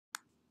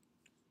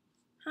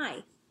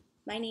Hi,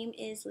 my name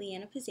is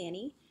Lianna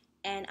Pisani,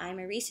 and I'm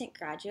a recent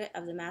graduate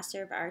of the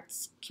Master of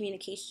Arts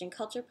Communication and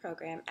Culture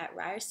program at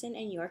Ryerson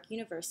and York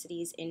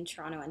Universities in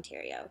Toronto,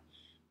 Ontario.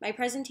 My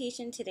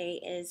presentation today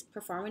is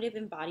Performative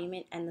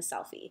Embodiment and the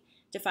Selfie,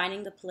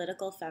 defining the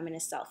political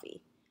feminist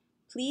selfie.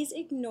 Please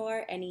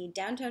ignore any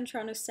downtown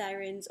Toronto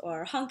sirens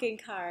or honking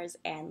cars,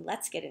 and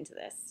let's get into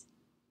this.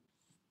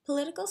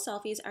 Political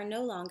selfies are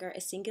no longer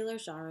a singular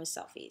genre of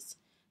selfies.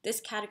 This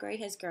category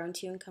has grown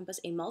to encompass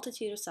a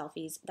multitude of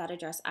selfies that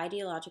address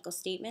ideological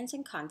statements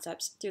and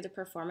concepts through the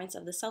performance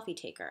of the selfie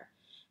taker.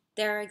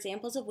 There are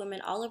examples of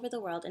women all over the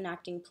world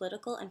enacting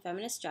political and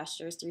feminist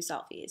gestures through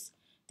selfies.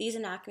 These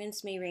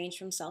enactments may range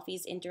from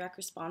selfies in direct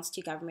response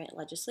to government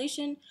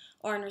legislation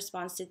or in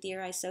response to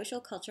theorized social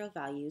cultural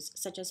values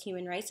such as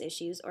human rights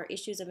issues or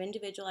issues of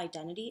individual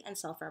identity and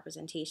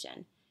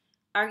self-representation.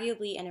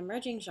 Arguably an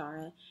emerging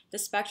genre, the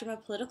spectrum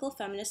of political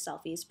feminist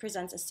selfies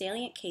presents a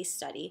salient case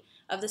study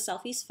of the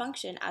selfie's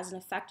function as an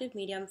effective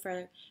medium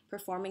for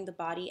performing the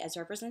body as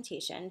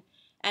representation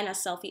and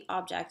as selfie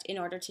object in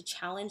order to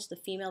challenge the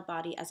female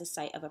body as a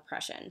site of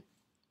oppression.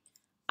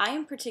 I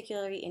am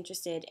particularly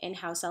interested in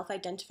how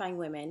self-identifying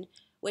women,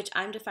 which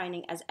I'm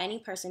defining as any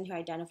person who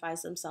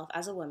identifies themselves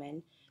as a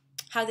woman,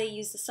 how they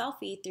use the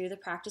selfie through the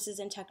practices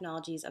and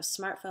technologies of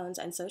smartphones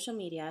and social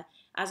media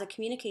as a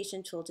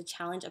communication tool to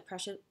challenge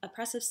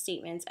oppressive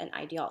statements and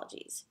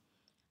ideologies.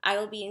 I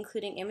will be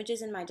including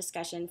images in my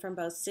discussion from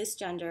both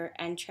cisgender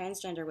and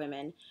transgender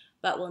women,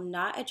 but will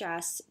not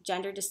address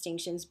gender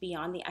distinctions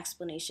beyond the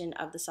explanation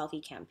of the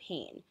selfie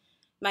campaign.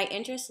 My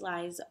interest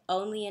lies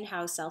only in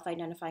how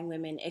self-identifying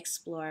women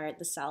explore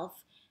the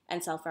self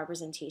and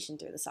self-representation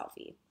through the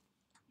selfie.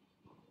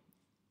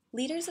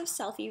 Leaders of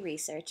selfie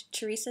research,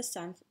 Theresa,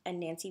 Senft, and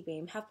Nancy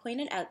Baym, have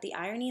pointed out the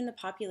irony in the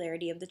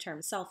popularity of the term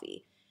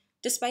selfie.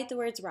 Despite the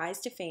word's rise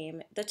to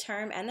fame, the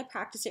term and the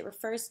practice it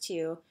refers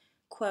to,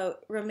 quote,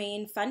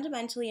 remain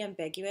fundamentally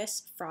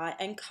ambiguous, fraught,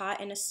 and caught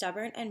in a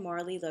stubborn and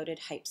morally loaded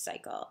hype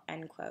cycle,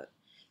 end quote.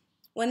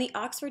 When the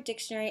Oxford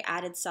Dictionary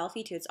added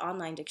selfie to its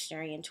online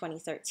dictionary in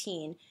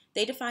 2013,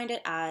 they defined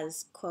it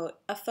as, quote,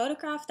 a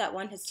photograph that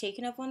one has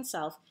taken of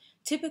oneself,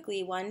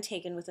 typically one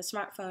taken with a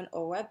smartphone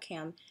or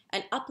webcam,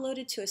 and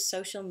uploaded to a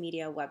social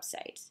media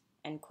website,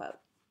 end quote.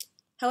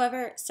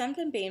 However, Senft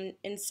and Baym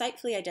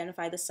insightfully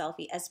identify the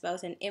selfie as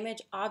both an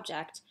image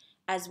object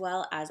as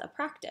well as a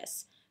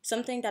practice,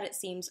 something that it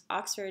seems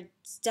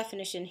Oxford's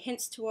definition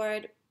hints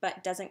toward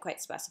but doesn't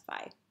quite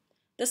specify.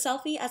 The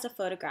selfie as a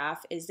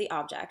photograph is the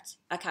object,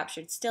 a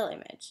captured still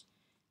image.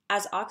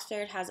 As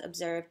Oxford has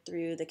observed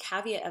through the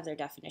caveat of their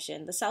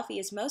definition, the selfie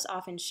is most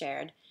often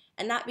shared,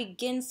 and that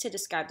begins to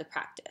describe the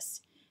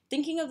practice.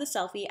 Thinking of the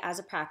selfie as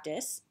a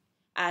practice,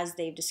 as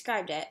they've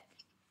described it,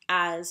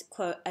 as,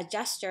 quote, a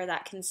gesture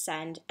that can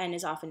send, and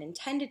is often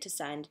intended to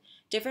send,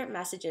 different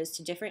messages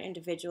to different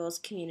individuals,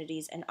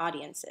 communities, and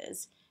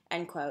audiences,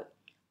 end quote,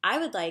 I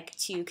would like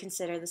to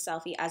consider the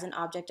selfie as an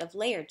object of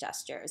layered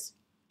gestures.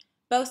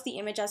 Both the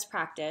image as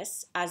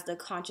practice, as the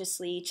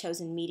consciously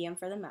chosen medium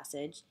for the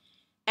message,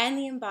 and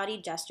the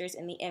embodied gestures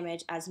in the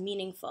image as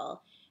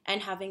meaningful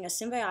and having a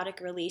symbiotic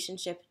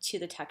relationship to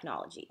the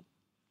technology.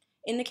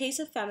 In the case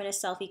of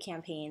feminist selfie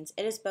campaigns,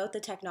 it is both the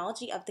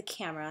technology of the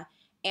camera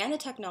and the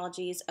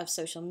technologies of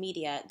social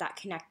media that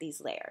connect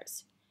these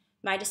layers.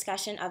 My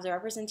discussion of the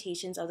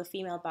representations of the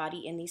female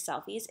body in these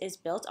selfies is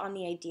built on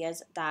the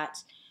ideas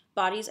that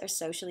bodies are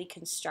socially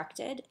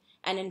constructed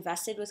and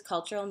invested with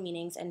cultural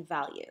meanings and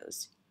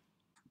values.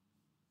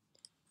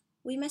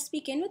 We must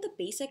begin with the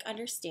basic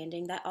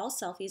understanding that all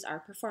selfies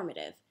are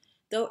performative.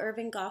 Though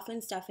Irving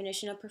Goffman's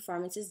definition of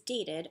performance is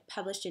dated,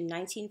 published in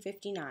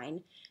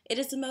 1959, it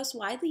is the most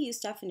widely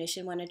used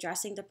definition when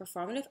addressing the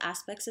performative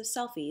aspects of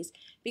selfies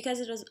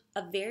because it is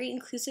a very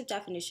inclusive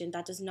definition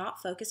that does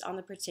not focus on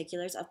the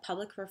particulars of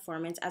public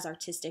performance as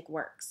artistic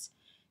works.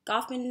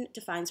 Goffman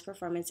defines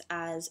performance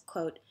as,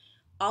 quote,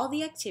 all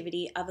the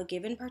activity of a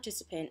given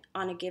participant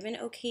on a given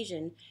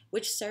occasion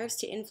which serves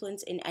to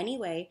influence in any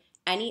way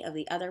any of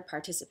the other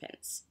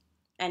participants,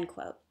 end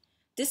quote.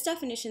 This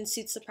definition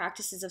suits the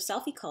practices of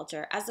selfie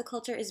culture as the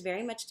culture is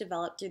very much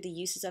developed through the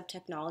uses of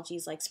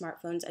technologies like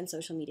smartphones and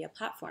social media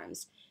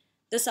platforms.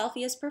 The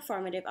selfie is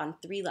performative on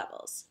 3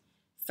 levels.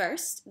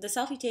 First, the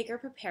selfie taker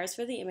prepares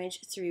for the image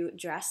through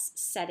dress,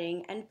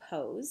 setting, and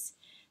pose.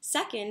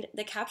 Second,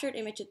 the captured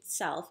image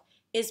itself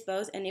is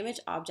both an image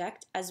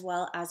object as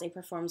well as a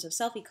performance of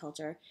selfie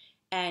culture.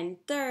 And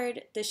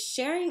third, the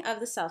sharing of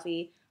the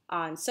selfie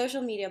on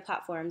social media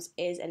platforms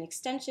is an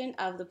extension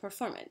of the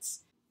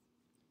performance.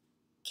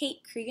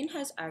 Kate Cregan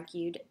has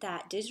argued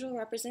that digital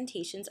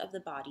representations of the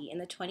body in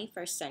the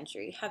 21st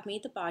century have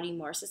made the body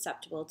more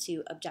susceptible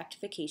to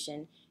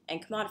objectification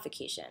and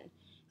commodification.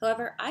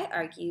 However, I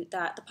argue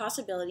that the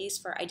possibilities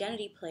for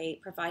identity play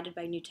provided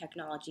by new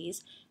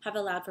technologies have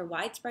allowed for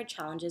widespread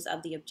challenges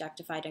of the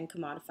objectified and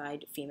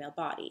commodified female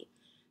body.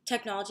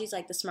 Technologies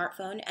like the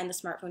smartphone and the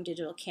smartphone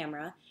digital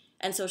camera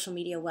and social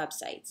media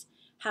websites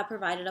have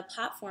provided a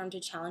platform to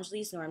challenge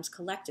these norms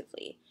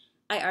collectively.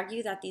 I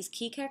argue that these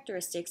key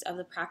characteristics of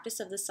the practice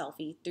of the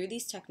selfie through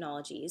these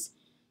technologies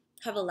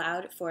have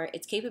allowed for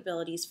its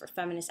capabilities for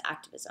feminist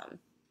activism.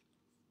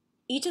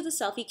 Each of the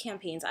selfie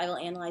campaigns I will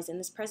analyze in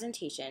this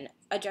presentation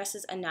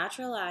addresses a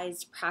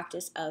naturalized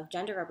practice of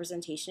gender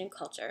representation in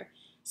culture,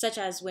 such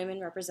as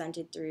women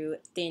represented through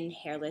thin,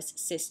 hairless,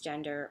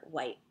 cisgender,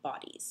 white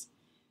bodies.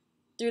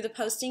 Through the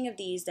posting of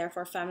these,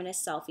 therefore,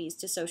 feminist selfies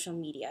to social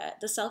media,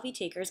 the selfie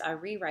takers are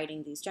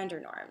rewriting these gender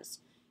norms.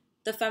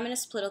 The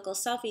feminist political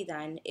selfie,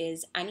 then,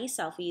 is any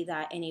selfie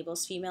that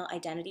enables female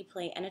identity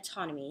play and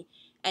autonomy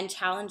and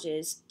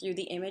challenges, through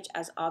the image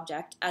as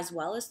object as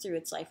well as through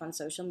its life on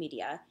social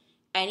media,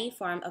 any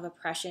form of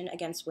oppression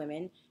against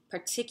women,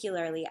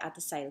 particularly at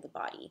the site of the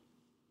body.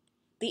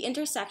 The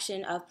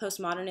intersection of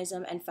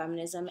postmodernism and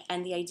feminism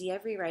and the idea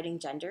of rewriting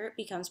gender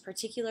becomes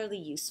particularly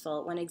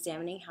useful when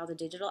examining how the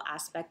digital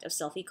aspect of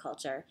selfie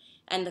culture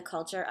and the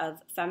culture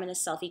of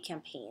feminist selfie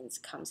campaigns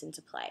comes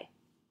into play.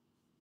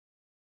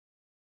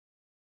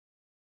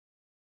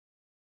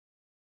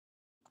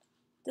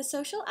 The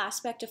social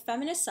aspect of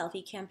feminist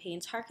selfie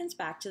campaigns harkens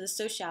back to the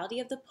sociality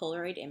of the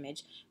Polaroid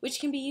image, which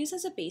can be used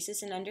as a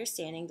basis in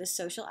understanding the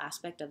social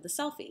aspect of the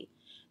selfie.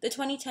 The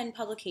 2010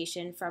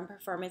 publication from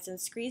performance and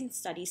screen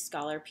studies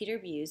scholar Peter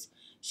Baym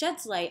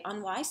sheds light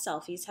on why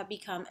selfies have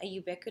become a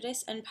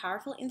ubiquitous and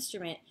powerful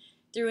instrument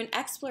through an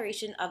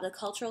exploration of the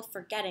cultural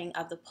forgetting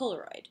of the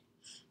Polaroid.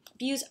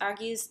 Baym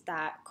argues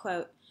that,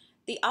 quote,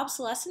 the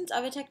obsolescence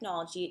of a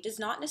technology does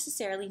not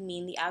necessarily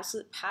mean the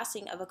absolute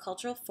passing of a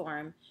cultural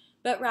form,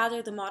 but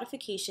rather the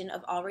modification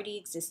of already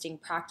existing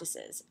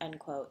practices, end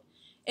quote.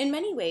 In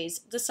many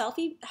ways, the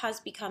selfie has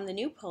become the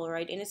new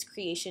Polaroid in its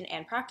creation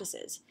and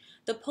practices.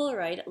 The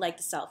Polaroid, like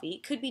the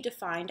selfie, could be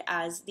defined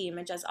as the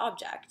image as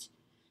object,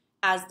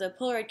 as the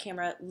Polaroid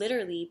camera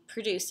literally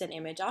produced an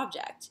image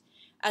object,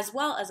 as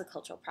well as a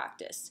cultural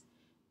practice.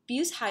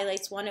 Baym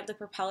highlights one of the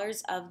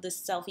propellers of the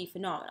selfie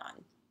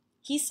phenomenon.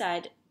 He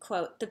said,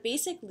 quote, the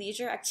basic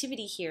leisure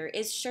activity here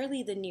is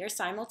surely the near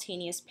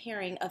simultaneous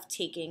pairing of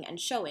taking and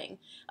showing,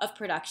 of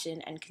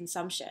production and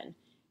consumption,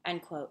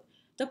 end quote.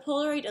 The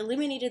Polaroid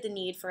eliminated the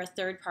need for a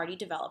third-party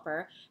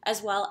developer,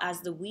 as well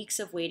as the weeks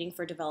of waiting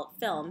for developed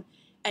film,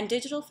 and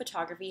digital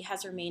photography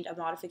has remained a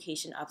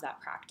modification of that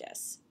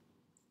practice.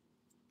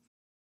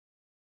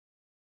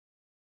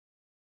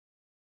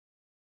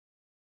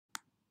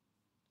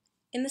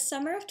 In the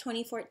summer of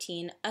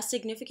 2014, a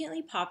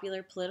significantly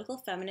popular political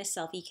feminist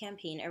selfie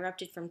campaign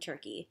erupted from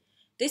Turkey.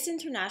 This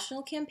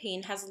international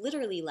campaign has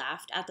literally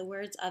laughed at the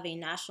words of a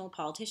national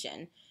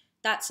politician.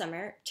 That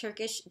summer,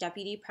 Turkish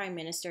Deputy Prime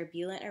Minister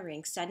Bülent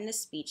Arınç said in a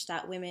speech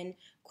that women,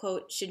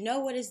 quote, should know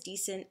what is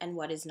decent and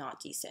what is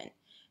not decent.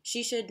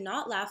 She should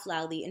not laugh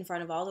loudly in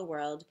front of all the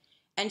world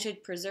and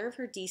should preserve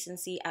her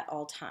decency at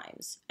all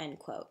times, end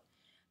quote.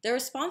 The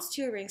response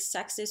to Arınç's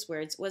sexist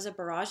words was a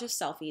barrage of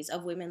selfies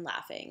of women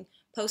laughing,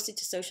 posted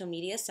to social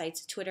media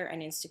sites Twitter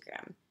and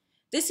Instagram.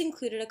 This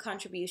included a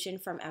contribution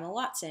from Emma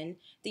Watson,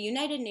 the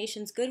United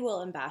Nations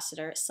Goodwill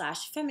Ambassador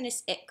 /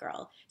 feminist it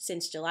girl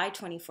since July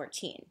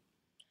 2014.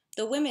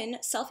 The women,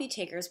 selfie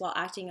takers while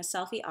acting a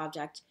selfie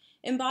object,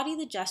 embody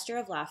the gesture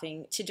of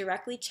laughing to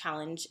directly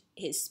challenge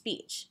his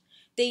speech.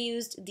 They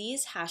used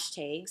these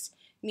hashtags,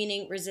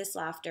 meaning resist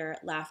laughter,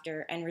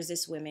 laughter, and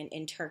resist women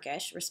in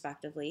Turkish,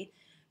 respectively,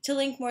 to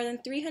link more than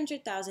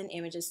 300,000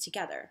 images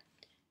together.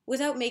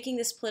 Without making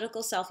this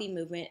political selfie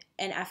movement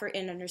an effort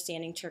in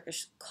understanding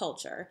Turkish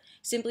culture,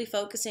 simply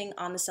focusing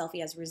on the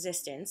selfie as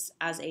resistance,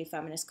 as a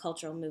feminist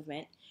cultural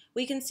movement,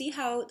 we can see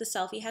how the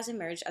selfie has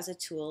emerged as a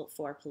tool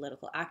for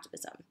political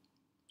activism.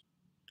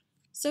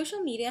 Social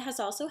media has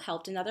also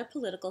helped another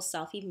political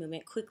selfie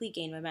movement quickly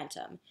gain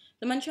momentum.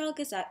 The Montreal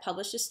Gazette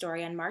published a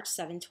story on March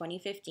 7,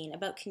 2015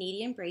 about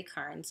Canadian Bray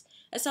Carnes,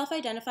 a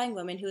self-identifying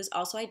woman who has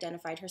also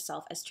identified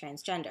herself as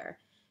transgender.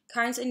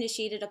 Carnes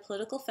initiated a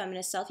political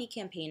feminist selfie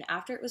campaign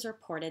after it was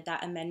reported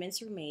that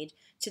amendments were made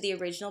to the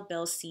original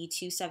Bill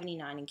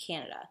C-279 in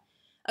Canada.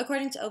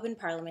 According to Open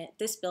Parliament,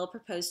 this bill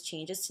proposed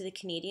changes to the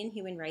Canadian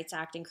Human Rights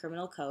Act and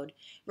Criminal Code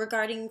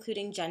regarding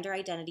including gender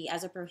identity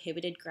as a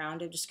prohibited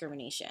ground of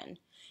discrimination.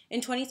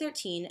 In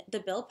 2013,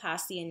 the bill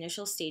passed the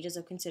initial stages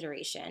of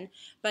consideration,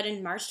 but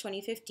in March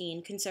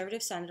 2015,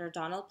 Conservative Senator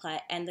Donald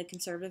Plett and the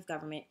Conservative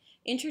government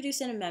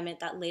introduced an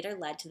amendment that later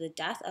led to the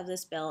death of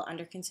this bill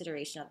under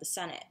consideration of the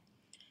Senate.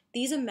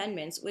 These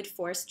amendments would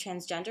force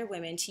transgender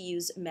women to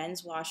use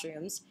men's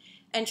washrooms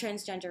and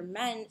transgender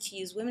men to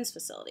use women's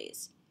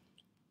facilities.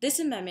 This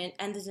amendment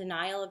and the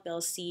denial of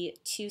Bill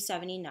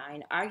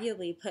C-279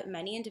 arguably put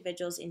many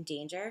individuals in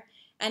danger,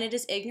 and it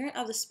is ignorant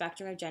of the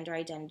spectrum of gender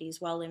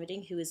identities while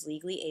limiting who is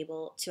legally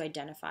able to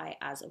identify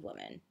as a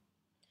woman.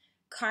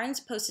 Carnes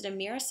posted a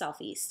mirror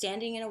selfie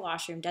standing in a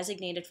washroom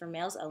designated for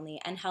males only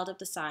and held up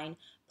the sign,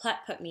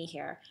 "Plett put me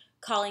here,"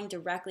 calling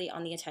directly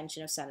on the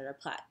attention of Senator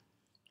Plett.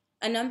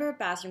 A number of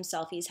bathroom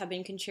selfies have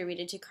been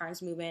contributed to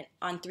Carnes' movement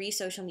on 3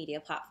 social media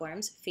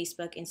platforms,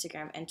 Facebook,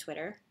 Instagram, and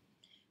Twitter.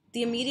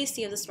 The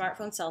immediacy of the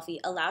smartphone selfie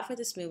allowed for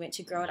this movement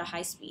to grow at a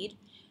high speed,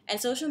 and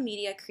social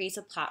media creates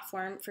a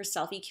platform for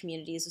selfie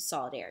communities of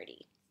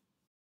solidarity.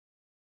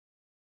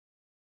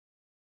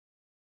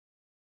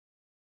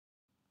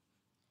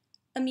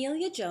 A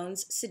Amelia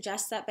Jones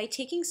suggests that by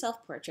taking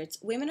self-portraits,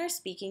 women are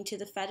speaking to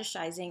the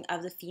fetishizing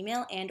of the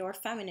female and/or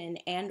feminine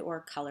and/or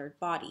colored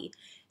body,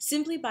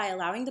 simply by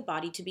allowing the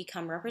body to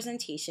become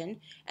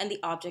representation and the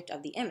object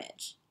of the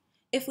image.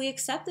 If we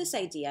accept this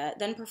idea,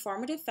 then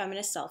performative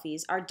feminist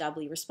selfies are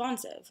doubly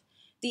responsive.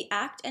 The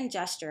act and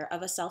gesture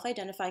of a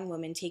self-identifying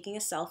woman taking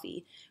a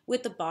selfie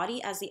with the body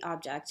as the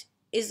object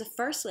is the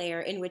first layer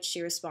in which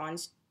she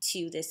responds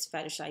to this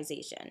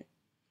fetishization.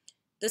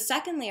 The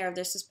second layer of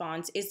this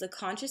response is the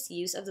conscious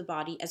use of the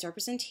body as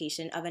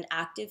representation of an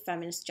active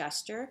feminist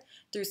gesture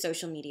through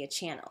social media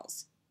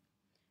channels.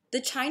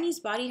 The Chinese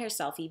body hair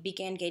selfie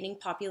began gaining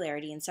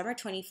popularity in summer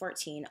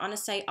 2014 on a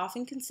site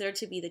often considered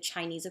to be the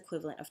Chinese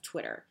equivalent of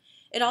Twitter.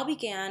 It all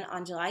began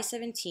on July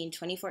 17,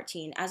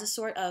 2014 as a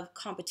sort of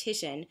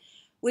competition,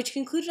 which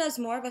concluded as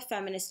more of a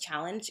feminist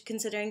challenge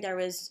considering there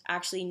was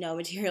actually no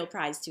material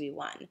prize to be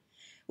won.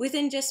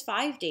 Within just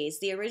 5 days,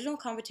 the original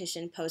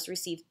competition post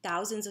received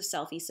thousands of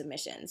selfie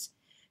submissions.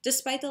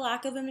 Despite the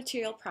lack of a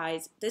material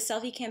prize, this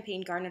selfie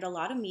campaign garnered a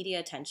lot of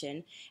media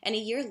attention, and a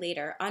year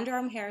later,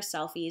 underarm hair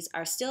selfies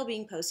are still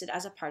being posted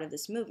as a part of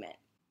this movement.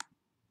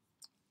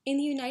 In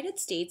the United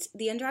States,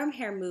 the underarm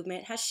hair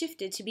movement has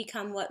shifted to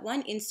become what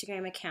one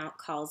Instagram account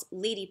calls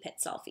lady pit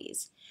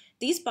selfies.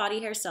 These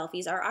body hair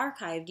selfies are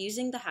archived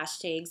using the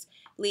hashtags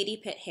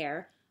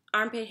ladypithair,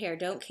 armpit hair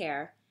don't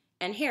care,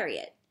 and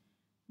Harriet.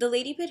 The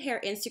Lady Pit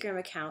Hair Instagram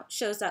account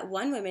shows that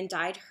one woman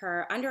dyed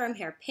her underarm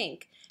hair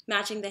pink,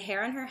 matching the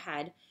hair on her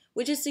head,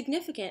 which is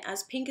significant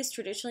as pink is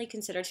traditionally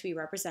considered to be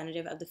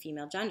representative of the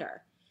female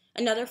gender.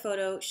 Another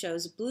photo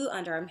shows blue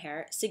underarm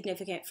hair,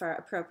 significant for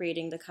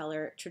appropriating the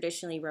color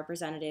traditionally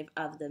representative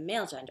of the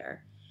male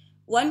gender.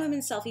 One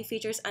woman's selfie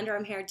features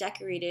underarm hair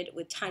decorated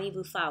with tiny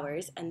blue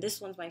flowers, and this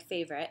one's my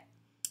favorite.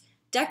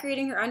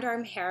 Decorating her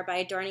underarm hair by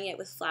adorning it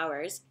with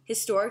flowers,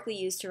 historically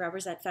used to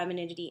represent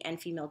femininity and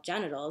female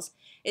genitals,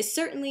 is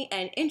certainly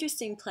an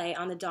interesting play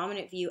on the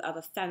dominant view of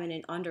a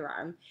feminine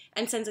underarm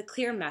and sends a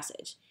clear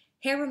message.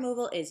 Hair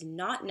removal is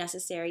not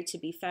necessary to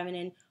be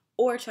feminine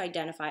or to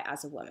identify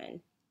as a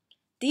woman.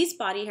 These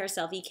body hair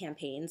selfie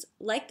campaigns,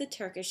 like the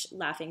Turkish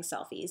laughing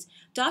selfies,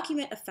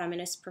 document a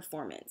feminist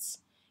performance.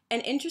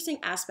 An interesting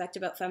aspect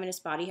about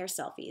feminist body hair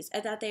selfies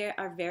is that they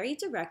are very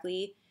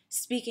directly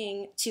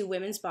speaking to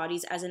women's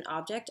bodies as an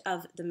object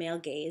of the male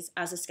gaze,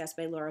 as discussed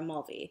by Laura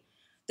Mulvey.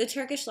 The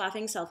Turkish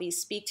laughing selfies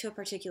speak to a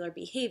particular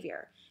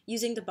behavior,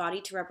 using the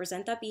body to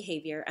represent that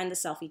behavior and the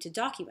selfie to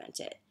document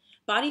it.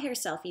 Body hair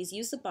selfies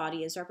use the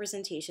body as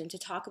representation to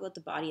talk about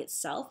the body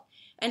itself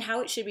and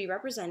how it should be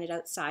represented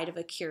outside of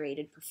a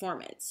curated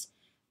performance.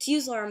 To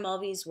use Laura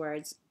Mulvey's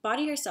words,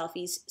 body hair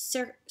selfies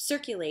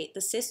circulate the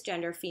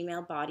cisgender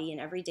female body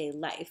in everyday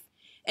life,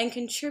 and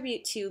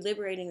contribute to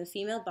liberating the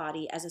female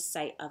body as a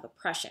site of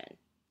oppression.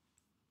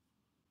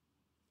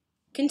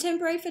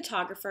 Contemporary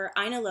photographer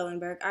Ina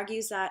Lowenberg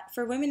argues that,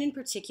 for women in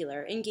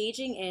particular,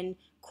 engaging in,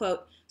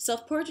 quote,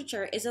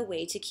 self-portraiture is a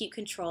way to keep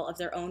control of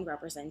their own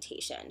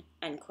representation,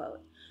 end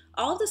quote.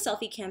 All of the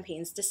selfie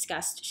campaigns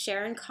discussed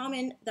share in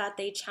common that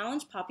they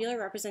challenge popular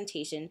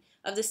representation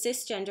of the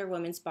cisgender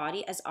woman's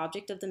body as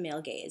object of the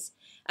male gaze,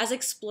 as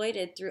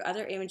exploited through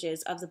other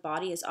images of the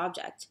body as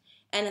object,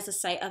 and as a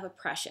site of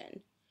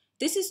oppression.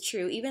 This is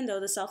true even though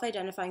the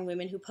self-identifying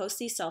women who post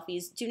these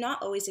selfies do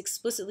not always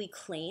explicitly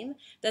claim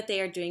that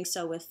they are doing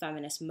so with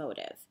feminist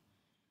motive.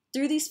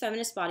 Through these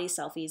feminist body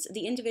selfies,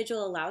 the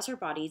individual allows her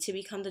body to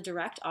become the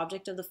direct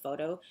object of the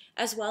photo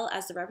as well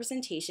as the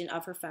representation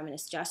of her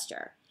feminist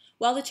gesture.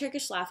 While the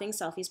Turkish laughing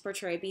selfies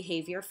portray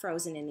behavior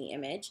frozen in the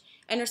image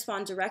and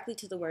respond directly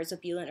to the words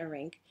of Bülent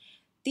Arınç,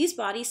 these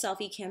body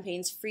selfie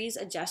campaigns freeze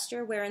a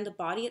gesture wherein the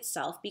body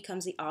itself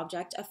becomes the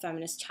object of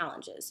feminist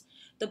challenges.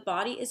 The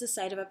body is a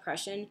site of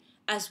oppression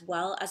as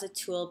well as a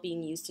tool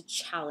being used to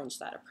challenge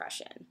that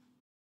oppression.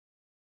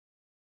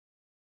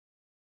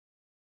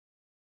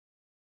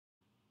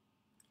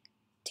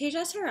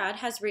 Tejas Harad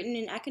has written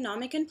in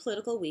Economic and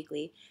Political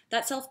Weekly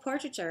that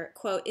self-portraiture,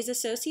 quote, is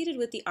associated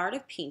with the art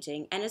of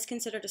painting and is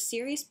considered a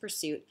serious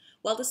pursuit,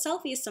 while the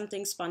selfie is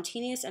something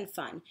spontaneous and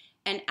fun,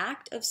 an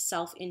act of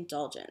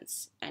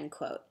self-indulgence, end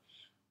quote.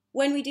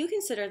 When we do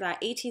consider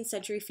that 18th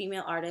century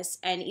female artists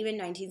and even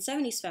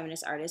 1970s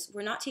feminist artists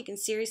were not taken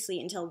seriously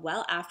until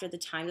well after the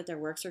time that their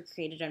works were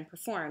created and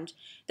performed,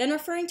 then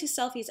referring to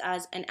selfies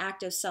as an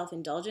act of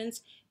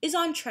self-indulgence is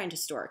on trend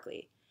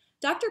historically.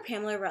 Dr.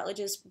 Pamela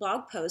Rutledge's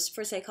blog post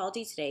for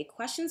Psychology Today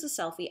questions the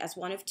selfie as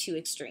one of two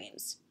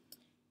extremes.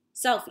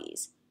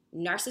 Selfies,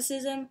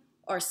 narcissism,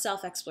 or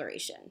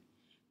self-exploration.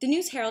 The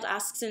News Herald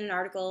asks in an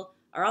article,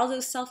 are all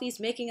those selfies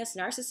making us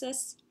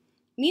narcissists?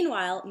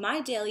 Meanwhile,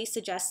 My Daily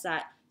suggests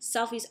that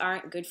selfies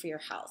aren't good for your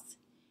health.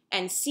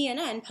 And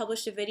CNN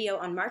published a video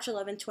on March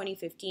 11,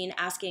 2015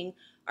 asking,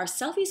 are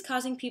selfies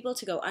causing people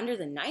to go under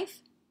the knife?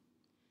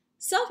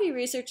 Selfie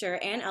researcher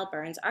Ann L.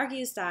 Burns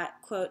argues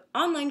that, quote,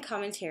 online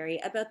commentary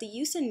about the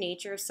use and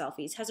nature of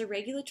selfies has a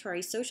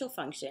regulatory social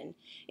function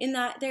in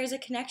that there is a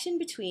connection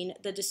between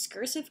the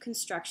discursive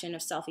construction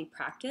of selfie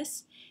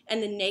practice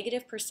and the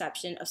negative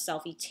perception of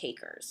selfie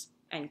takers,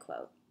 end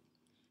quote.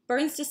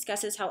 Burns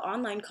discusses how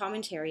online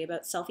commentary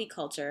about selfie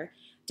culture,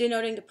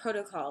 denoting the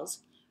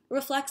protocols,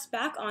 reflects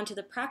back onto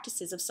the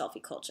practices of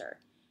selfie culture.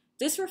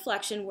 This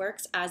reflection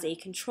works as a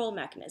control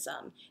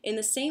mechanism, in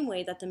the same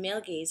way that the male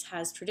gaze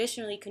has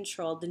traditionally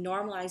controlled the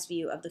normalized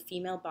view of the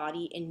female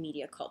body in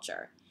media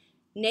culture.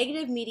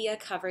 Negative media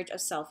coverage of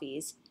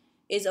selfies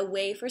is a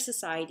way for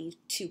society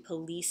to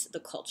police the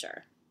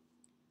culture.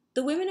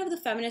 The women of the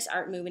feminist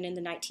art movement in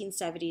the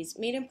 1970s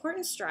made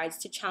important strides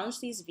to challenge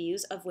these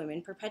views of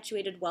women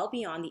perpetuated well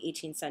beyond the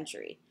 18th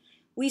century.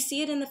 We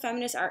see it in the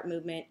feminist art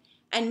movement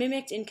and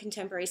mimicked in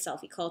contemporary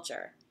selfie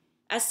culture.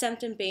 As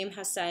Senft and Baym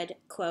have said,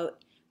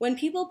 quote, "When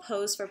people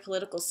pose for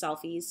political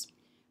selfies,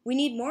 we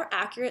need more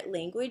accurate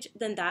language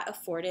than that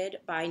afforded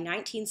by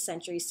 19th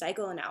century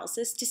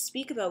psychoanalysis to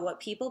speak about what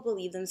people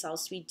believe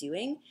themselves to be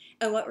doing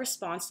and what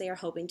response they are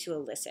hoping to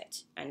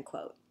elicit," end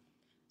quote.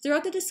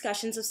 Throughout the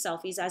discussions of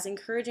selfies as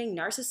encouraging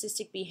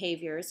narcissistic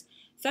behaviors,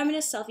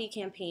 feminist selfie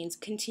campaigns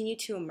continue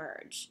to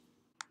emerge.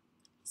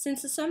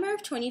 Since the summer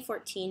of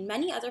 2014,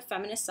 many other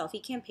feminist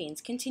selfie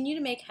campaigns continue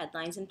to make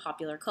headlines in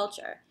popular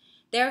culture.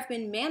 There have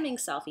been mamming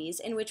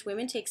selfies, in which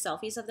women take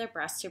selfies of their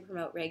breasts to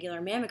promote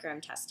regular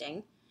mammogram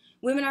testing.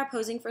 Women are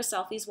posing for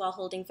selfies while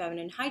holding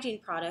feminine hygiene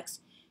products,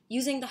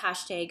 using the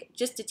hashtag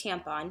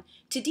 #JustATampon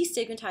to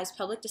destigmatize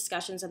public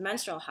discussions of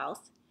menstrual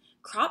health.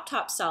 Crop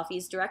top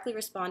selfies directly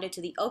responded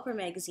to the Oprah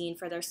magazine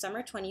for their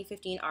summer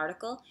 2015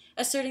 article,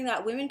 asserting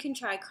that women can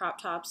try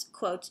crop tops,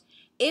 quote,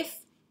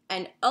 "if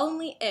and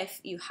only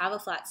if you have a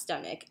flat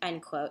stomach,"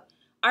 end quote,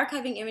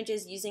 archiving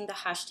images using the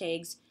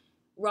hashtags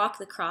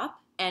 #RockTheCrop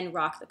and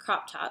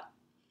 #RockTheCropTop.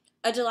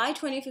 A July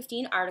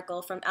 2015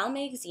 article from Elle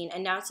magazine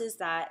announces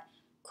that,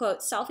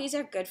 quote, "selfies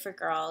are good for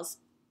girls,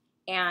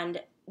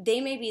 and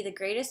they may be the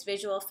greatest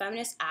visual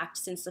feminist act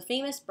since the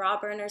famous bra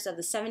burners of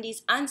the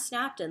 70s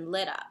unsnapped and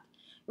lit up,"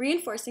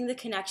 reinforcing the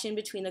connection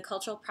between the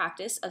cultural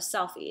practice of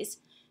selfies,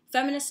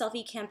 feminist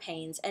selfie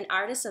campaigns, and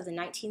artists of the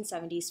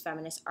 1970s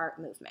feminist art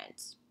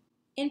movement.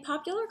 In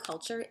popular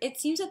culture, it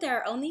seems that there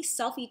are only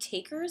selfie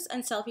takers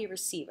and selfie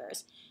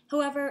receivers.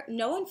 However,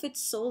 no one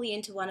fits solely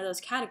into one of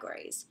those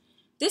categories.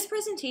 This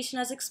presentation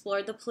has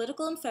explored the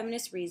political and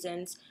feminist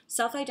reasons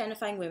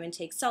self-identifying women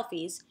take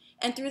selfies,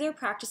 and through their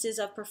practices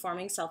of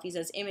performing selfies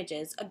as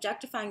images,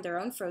 objectifying their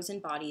own frozen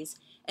bodies,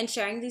 and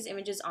sharing these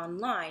images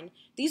online,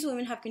 these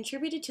women have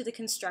contributed to the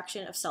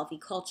construction of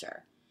selfie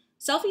culture.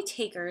 Selfie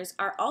takers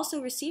are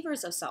also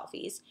receivers of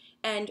selfies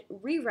and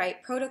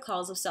rewrite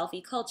protocols of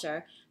selfie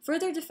culture,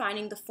 further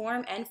defining the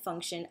form and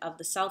function of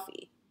the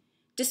selfie.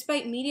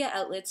 Despite media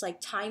outlets like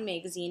Time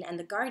magazine and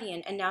The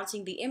Guardian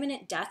announcing the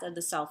imminent death of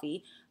the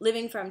selfie,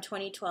 living from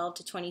 2012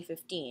 to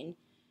 2015,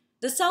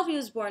 the selfie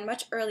was born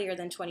much earlier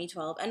than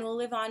 2012 and will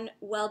live on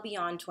well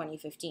beyond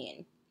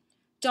 2015.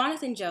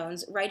 Jonathan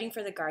Jones, writing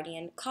for The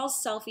Guardian,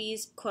 calls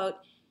selfies, quote,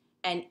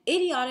 "an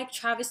idiotic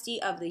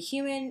travesty of the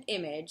human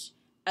image,"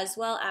 as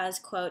well as,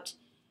 quote,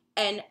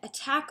 "an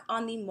attack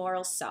on the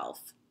moral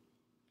self."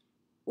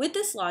 With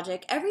this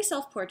logic, every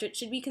self-portrait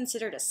should be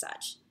considered as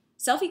such.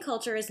 Selfie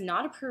culture is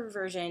not a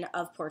perversion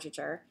of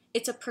portraiture,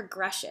 it's a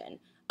progression,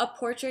 a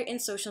portrait in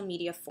social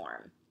media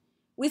form.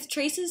 With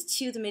traces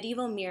to the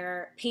medieval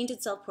mirror,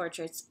 painted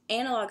self-portraits,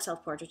 analog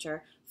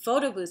self-portraiture,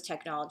 photo booth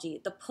technology,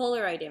 the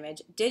Polaroid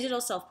image,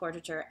 digital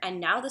self-portraiture, and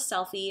now the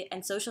selfie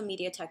and social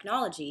media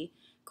technology,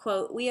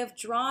 quote, "we have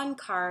drawn,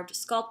 carved,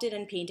 sculpted,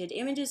 and painted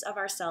images of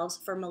ourselves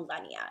for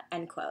millennia,"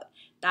 end quote.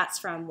 That's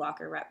from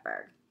Walker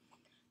Repberg.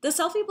 The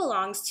selfie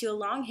belongs to a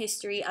long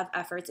history of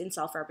efforts in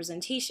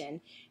self-representation,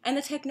 and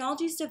the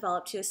technologies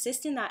developed to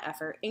assist in that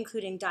effort,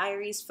 including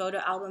diaries, photo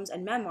albums,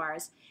 and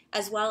memoirs,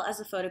 as well as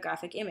the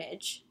photographic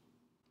image.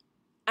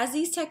 As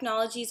these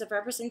technologies of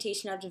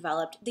representation have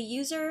developed, the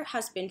user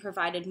has been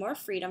provided more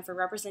freedom for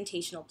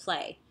representational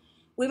play.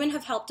 Women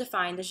have helped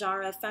define the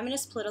genre of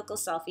feminist political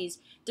selfies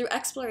through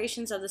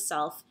explorations of the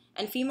self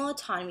and female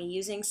autonomy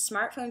using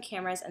smartphone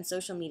cameras and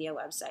social media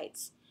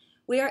websites.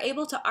 We are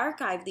able to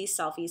archive these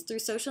selfies through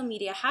social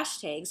media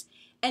hashtags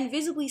and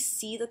visibly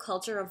see the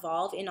culture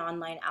evolve in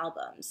online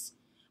albums.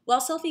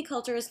 While selfie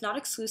culture is not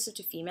exclusive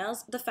to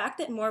females, the fact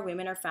that more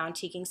women are found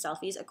taking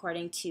selfies,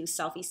 according to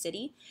Selfie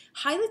City,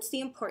 highlights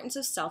the importance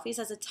of selfies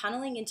as a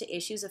tunneling into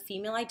issues of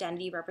female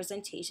identity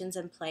representations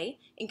and play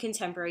in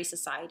contemporary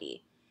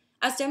society.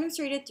 As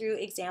demonstrated through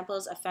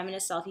examples of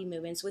feminist selfie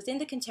movements within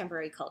the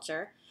contemporary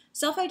culture,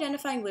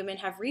 self-identifying women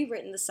have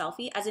rewritten the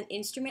selfie as an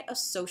instrument of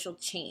social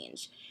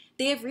change.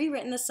 They have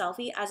rewritten the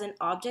selfie as an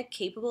object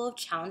capable of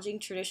challenging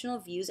traditional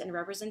views and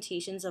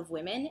representations of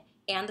women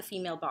and the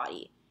female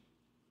body.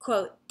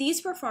 Quote,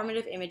 "these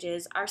performative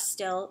images are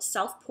still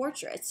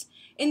self-portraits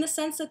in the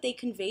sense that they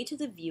convey to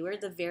the viewer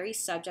the very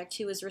subject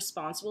who is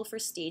responsible for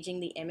staging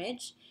the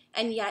image,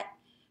 and yet,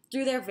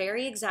 through their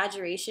very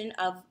exaggeration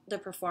of the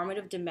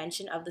performative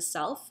dimension of the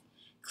self,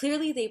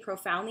 clearly they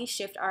profoundly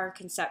shift our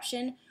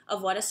conception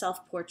of what a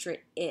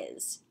self-portrait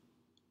is."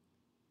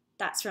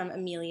 That's from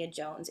Amelia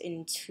Jones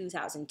in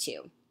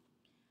 2002.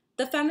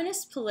 The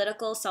feminist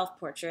political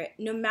self-portrait,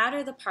 no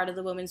matter the part of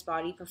the woman's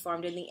body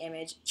performed in the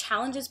image,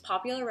 challenges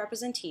popular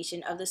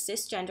representation of the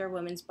cisgender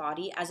woman's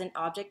body as an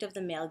object of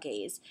the male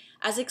gaze,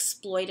 as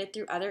exploited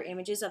through other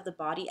images of the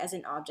body as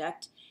an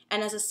object,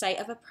 and as a site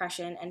of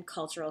oppression and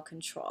cultural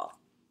control.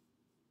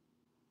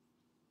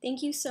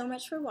 Thank you so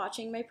much for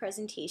watching my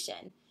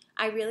presentation.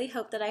 I really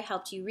hope that I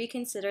helped you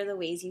reconsider the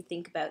ways you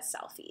think about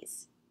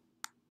selfies.